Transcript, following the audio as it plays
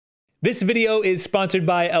This video is sponsored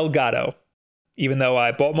by Elgato, even though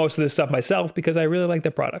I bought most of this stuff myself because I really like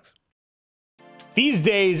their products. These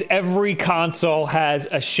days, every console has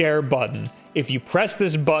a share button. If you press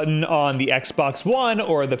this button on the Xbox One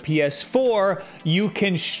or the PS4, you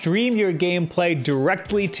can stream your gameplay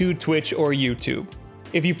directly to Twitch or YouTube.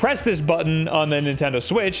 If you press this button on the Nintendo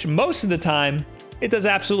Switch, most of the time, it does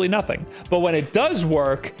absolutely nothing. But when it does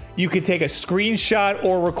work, you can take a screenshot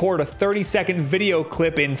or record a 30-second video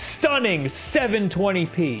clip in stunning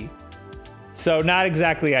 720p. So not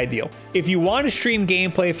exactly ideal. If you want to stream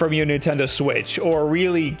gameplay from your Nintendo Switch or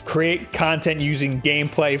really create content using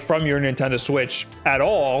gameplay from your Nintendo Switch at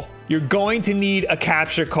all, you're going to need a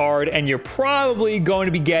capture card, and you're probably going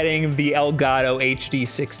to be getting the Elgato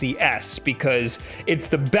HD60S because it's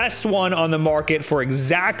the best one on the market for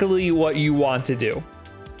exactly what you want to do.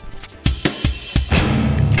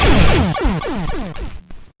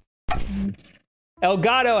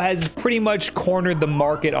 Elgato has pretty much cornered the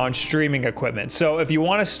market on streaming equipment, so if you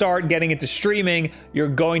want to start getting into streaming, you're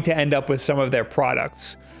going to end up with some of their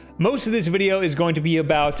products. Most of this video is going to be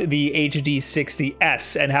about the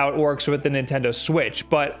HD60S and how it works with the Nintendo Switch,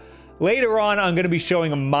 but later on I'm going to be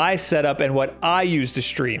showing my setup and what I use to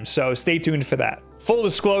stream, so stay tuned for that. Full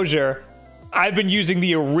disclosure, I've been using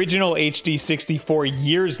the original HD60 for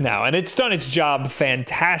years now, and it's done its job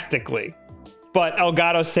fantastically. But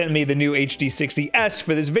Elgato sent me the new HD60S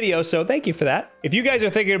for this video, so thank you for that. If you guys are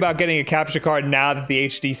thinking about getting a capture card now that the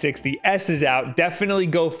HD60S is out, definitely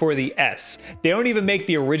go for the S. They don't even make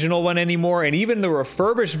the original one anymore, and even the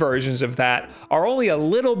refurbished versions of that are only a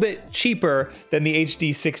little bit cheaper than the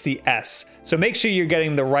HD60S. So make sure you're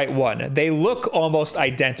getting the right one. They look almost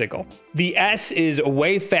identical. The S is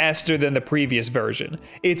way faster than the previous version.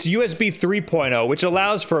 It's USB 3.0, which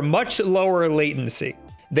allows for much lower latency.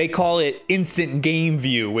 They call it instant game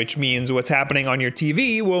view, which means what's happening on your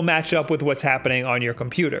TV will match up with what's happening on your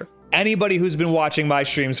computer. Anybody who's been watching my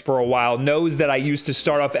streams for a while knows that I used to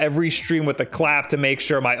start off every stream with a clap to make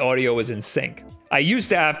sure my audio was in sync. I used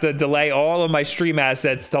to have to delay all of my stream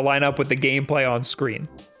assets to line up with the gameplay on screen.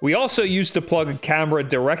 We also used to plug a camera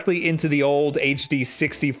directly into the old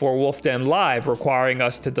HD60 for Wulff Live, requiring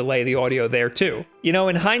us to delay the audio there too. You know,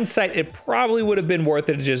 in hindsight, it probably would have been worth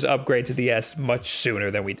it to just upgrade to the S much sooner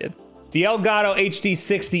than we did. The Elgato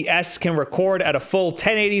HD60S can record at a full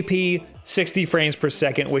 1080p, 60 frames per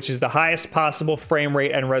second, which is the highest possible frame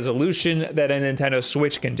rate and resolution that a Nintendo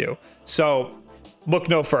Switch can do. So, look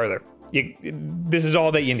no further. This is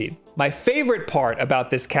all that you need. My favorite part about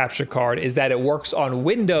this capture card is that it works on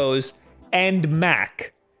Windows and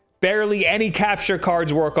Mac. Barely any capture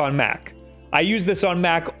cards work on Mac. I use this on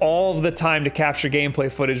Mac all the time to capture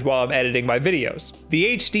gameplay footage while I'm editing my videos.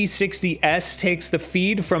 The HD60S takes the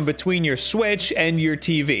feed from between your Switch and your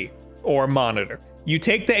TV, or monitor. You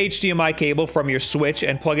take the HDMI cable from your Switch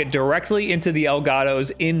and plug it directly into the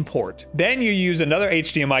Elgato's in port. Then you use another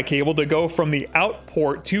HDMI cable to go from the out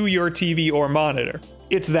port to your TV or monitor.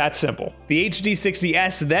 It's that simple. The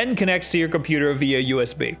HD60S then connects to your computer via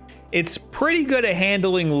USB. It's pretty good at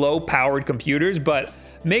handling low-powered computers, but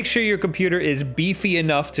make sure your computer is beefy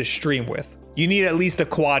enough to stream with. You need at least a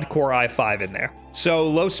quad-core i5 in there, so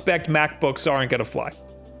low-spec MacBooks aren't gonna fly.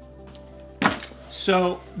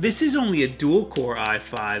 So this is only a dual-core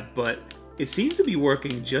i5, but it seems to be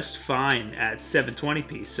working just fine at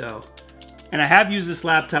 720p, so... And I have used this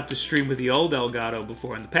laptop to stream with the old Elgato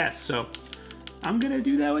before in the past, so I'm gonna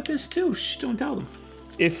do that with this too. Shh, don't tell them.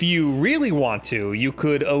 If you really want to, you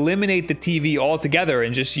could eliminate the TV altogether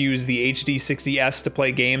and just use the HD60S to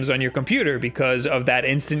play games on your computer because of that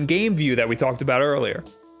instant game view that we talked about earlier.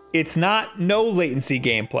 It's not no latency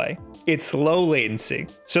gameplay, it's low latency.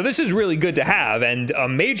 So this is really good to have and a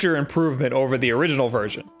major improvement over the original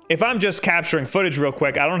version. If I'm just capturing footage real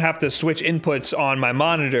quick, I don't have to switch inputs on my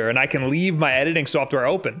monitor and I can leave my editing software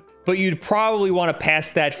open. But you'd probably want to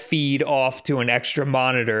pass that feed off to an extra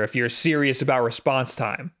monitor if you're serious about response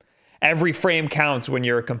time. Every frame counts when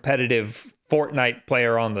you're a competitive Fortnite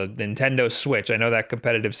player on the Nintendo Switch. I know that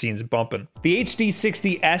competitive scene's bumping. The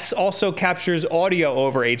HD60S also captures audio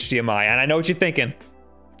over HDMI, and I know what you're thinking.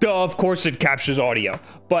 Duh, of course it captures audio.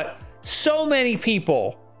 But so many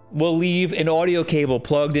people will leave an audio cable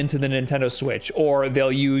plugged into the Nintendo Switch, or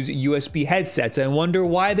they'll use USB headsets and wonder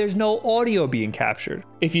why there's no audio being captured.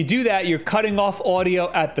 If you do that, you're cutting off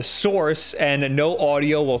audio at the source and no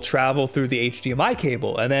audio will travel through the HDMI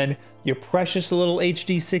cable, and then your precious little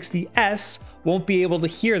HD60S won't be able to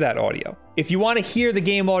hear that audio. If you want to hear the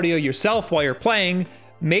game audio yourself while you're playing,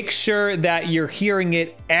 make sure that you're hearing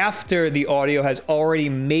it after the audio has already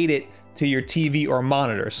made it to your TV or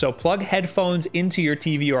monitor. So plug headphones into your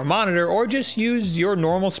TV or monitor, or just use your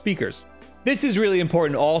normal speakers. This is really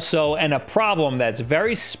important also, and a problem that's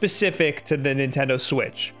very specific to the Nintendo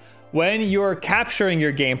Switch. When you're capturing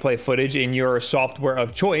your gameplay footage in your software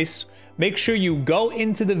of choice, make sure you go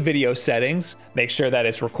into the video settings, make sure that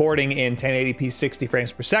it's recording in 1080p 60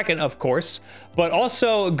 frames per second, of course, but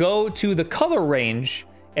also go to the color range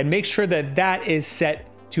and make sure that that is set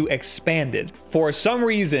to expanded. For some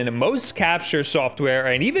reason, most capture software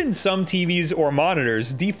and even some TVs or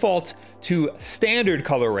monitors default to standard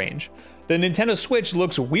color range. The Nintendo Switch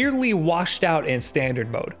looks weirdly washed out in standard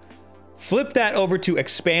mode. Flip that over to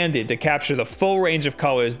expanded to capture the full range of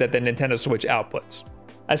colors that the Nintendo Switch outputs.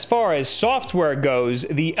 As far as software goes,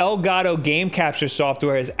 the Elgato game capture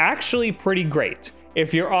software is actually pretty great.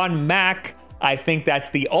 If you're on Mac, I think that's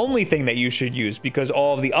the only thing that you should use because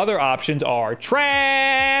all of the other options are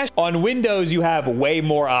trash. On Windows, you have way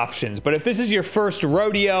more options, but if this is your first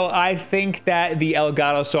rodeo, I think that the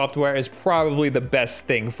Elgato software is probably the best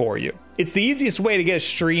thing for you. It's the easiest way to get a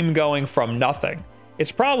stream going from nothing.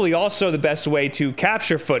 It's probably also the best way to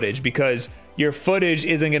capture footage because your footage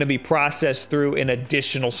isn't going to be processed through an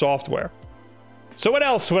additional software. So what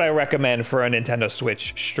else would I recommend for a Nintendo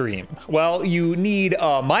Switch stream? Well, you need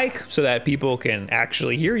a mic so that people can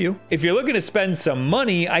actually hear you. If you're looking to spend some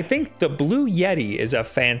money, I think the Blue Yeti is a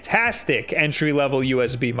fantastic entry-level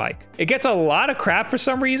USB mic. It gets a lot of crap for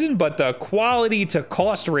some reason, but the quality to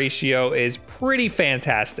cost ratio is pretty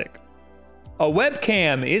fantastic. A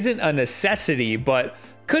webcam isn't a necessity, but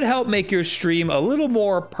could help make your stream a little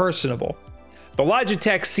more personable. The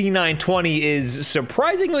Logitech C920 is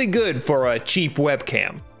surprisingly good for a cheap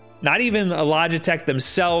webcam. Not even Logitech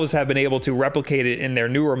themselves have been able to replicate it in their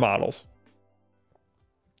newer models.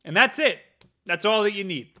 And that's it. That's all that you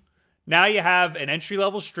need. Now you have an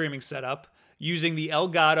entry-level streaming setup using the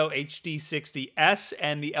Elgato HD60S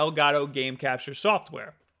and the Elgato game capture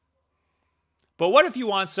software. But what if you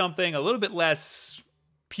want something a little bit less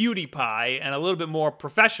PewDiePie and a little bit more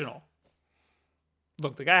professional?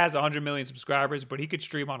 Look, the guy has 100 million subscribers, but he could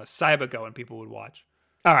stream on a Cybergo and people would watch.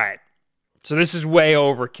 All right, so this is way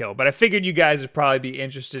overkill, but I figured you guys would probably be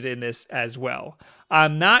interested in this as well.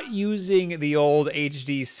 I'm not using the old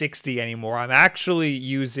HD60 anymore. I'm actually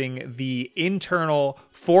using the internal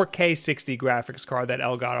 4K 60 graphics card that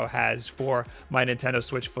Elgato has for my Nintendo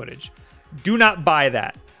Switch footage. Do not buy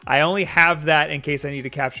that. I only have that in case I need to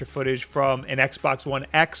capture footage from an Xbox One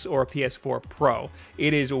X or a PS4 Pro.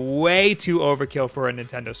 It is way too overkill for a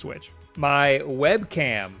Nintendo Switch. My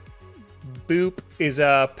webcam, boop, is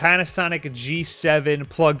a Panasonic G7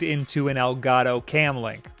 plugged into an Elgato Cam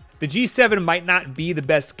Link. The G7 might not be the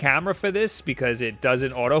best camera for this because it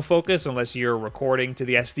doesn't autofocus unless you're recording to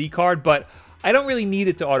the SD card, but I don't really need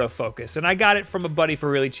it to autofocus, and I got it from a buddy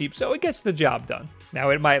for really cheap, so it gets the job done.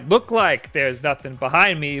 Now, it might look like there's nothing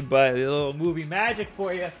behind me, but a little movie magic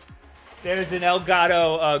for you. There's an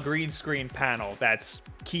Elgato green screen panel that's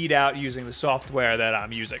keyed out using the software that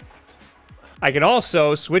I'm using. I can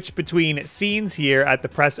also switch between scenes here at the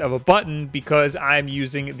press of a button because I'm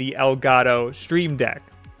using the Elgato Stream Deck.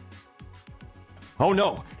 Oh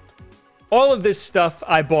no! All of this stuff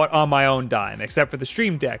I bought on my own dime, except for the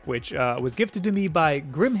Stream Deck, which was gifted to me by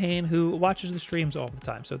Grimhane, who watches the streams all the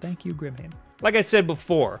time. So thank you, Grimhane. Like I said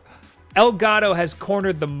before, Elgato has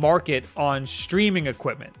cornered the market on streaming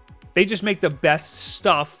equipment. They just make the best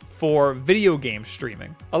stuff for video game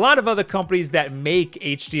streaming. A lot of other companies that make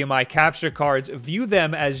HDMI capture cards view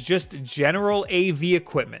them as just general AV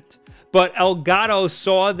equipment. But Elgato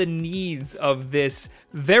saw the needs of this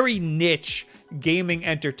very niche gaming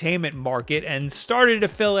entertainment market and started to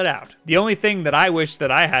fill it out. The only thing that I wish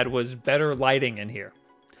that I had was better lighting in here.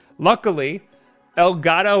 Luckily,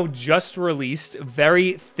 Elgato just released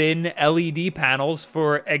very thin LED panels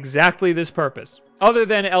for exactly this purpose. Other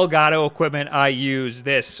than Elgato equipment, I use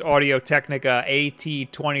this Audio-Technica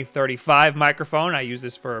AT2035 microphone. I use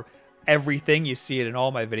this for everything. You see it in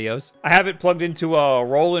all my videos. I have it plugged into a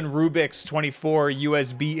Roland Rubix 24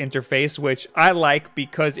 USB interface, which I like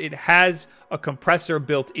because it has a compressor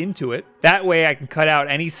built into it. That way I can cut out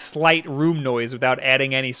any slight room noise without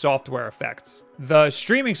adding any software effects. The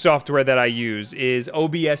streaming software that I use is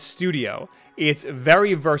OBS Studio. It's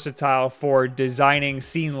very versatile for designing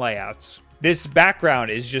scene layouts. This background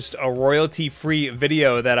is just a royalty-free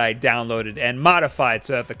video that I downloaded and modified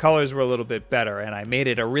so that the colors were a little bit better, and I made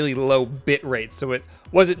it a really low bit rate so it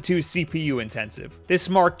wasn't too CPU intensive. This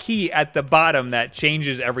marquee at the bottom that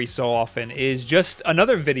changes every so often is just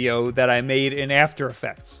another video that I made in After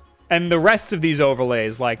Effects. And the rest of these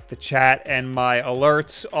overlays, like the chat and my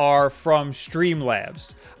alerts, are from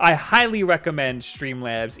Streamlabs. I highly recommend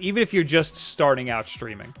Streamlabs, even if you're just starting out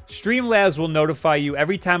streaming. Streamlabs will notify you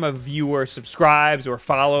every time a viewer subscribes or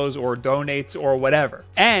follows or donates or whatever.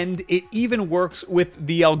 And it even works with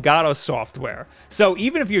the Elgato software. So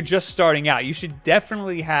even if you're just starting out, you should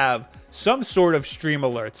definitely have some sort of stream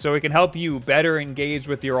alert so it can help you better engage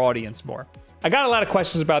with your audience more. I got a lot of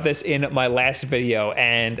questions about this in my last video,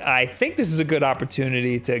 and I think this is a good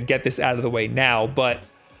opportunity to get this out of the way now, but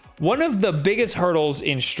one of the biggest hurdles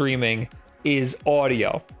in streaming is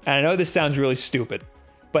audio. And I know this sounds really stupid,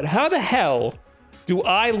 but how the hell do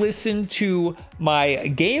I listen to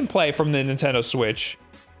my gameplay from the Nintendo Switch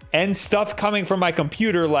and stuff coming from my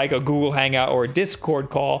computer like a Google Hangout or a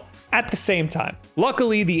Discord call at the same time?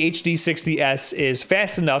 Luckily, the HD60S is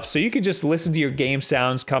fast enough so you can just listen to your game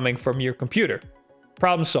sounds coming from your computer.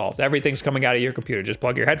 Problem solved. Everything's coming out of your computer. Just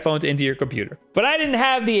plug your headphones into your computer. But I didn't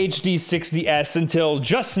have the HD60S until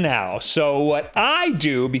just now. So what I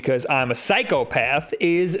do, because I'm a psychopath,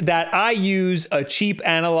 is that I use a cheap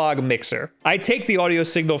analog mixer. I take the audio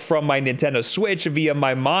signal from my Nintendo Switch via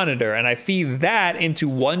my monitor and I feed that into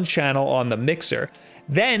one channel on the mixer.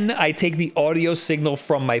 Then I take the audio signal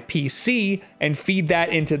from my PC and feed that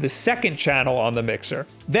into the second channel on the mixer.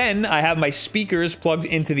 Then I have my speakers plugged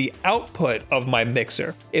into the output of my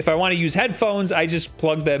mixer. If I want to use headphones, I just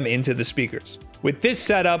plug them into the speakers. With this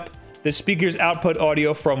setup, the speakers output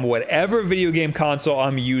audio from whatever video game console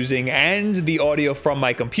I'm using and the audio from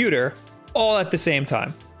my computer, all at the same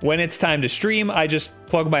time. When it's time to stream, I just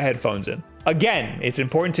plug my headphones in. Again, it's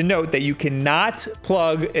important to note that you cannot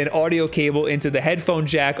plug an audio cable into the headphone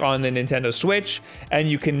jack on the Nintendo Switch, and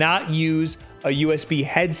you cannot use a USB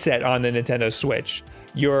headset on the Nintendo Switch.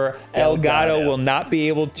 Your Elgato will not be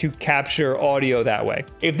able to capture audio that way.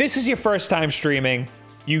 If this is your first time streaming,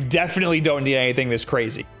 you definitely don't need anything this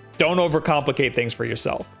crazy. Don't overcomplicate things for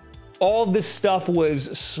yourself. All this stuff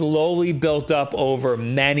was slowly built up over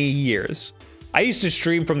many years. I used to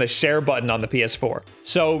stream from the share button on the PS4.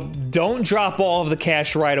 So don't drop all of the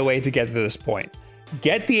cash right away to get to this point.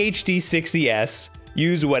 Get the HD60S,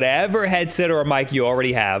 use whatever headset or mic you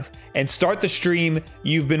already have, and start the stream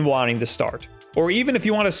you've been wanting to start. Or even if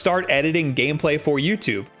you want to start editing gameplay for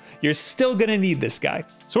YouTube, you're still gonna need this guy.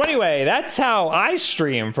 So anyway, that's how I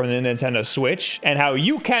stream from the Nintendo Switch and how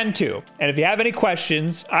you can too. And if you have any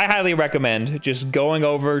questions, I highly recommend just going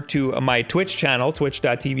over to my Twitch channel,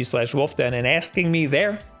 twitch.tv/wolfden, and asking me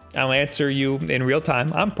there. I'll answer you in real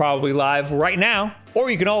time. I'm probably live right now.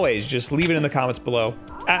 Or you can always just leave it in the comments below,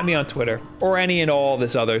 at me on Twitter, or any and all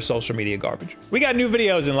this other social media garbage. We got new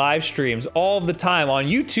videos and live streams all the time on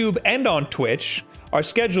YouTube and on Twitch. Our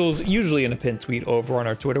schedule's usually in a pinned tweet over on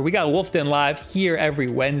our Twitter. We got Wolfden Live here every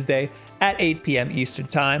Wednesday at 8 p.m. Eastern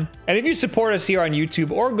Time. And if you support us here on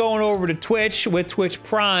YouTube or going over to Twitch with Twitch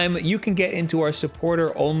Prime, you can get into our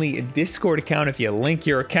supporter-only Discord account if you link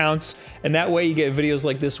your accounts. And that way you get videos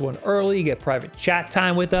like this one early, you get private chat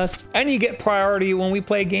time with us, and you get priority when we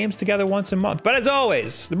play games together once a month. But as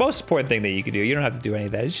always, the most important thing that you can do, you don't have to do any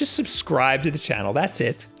of that, is just subscribe to the channel. That's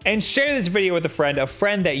it. And share this video with a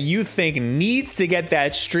friend that you think needs to get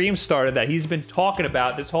that stream started that he's been talking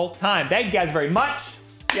about this whole time. Thank you guys very much.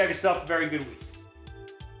 You have yourself a very good week.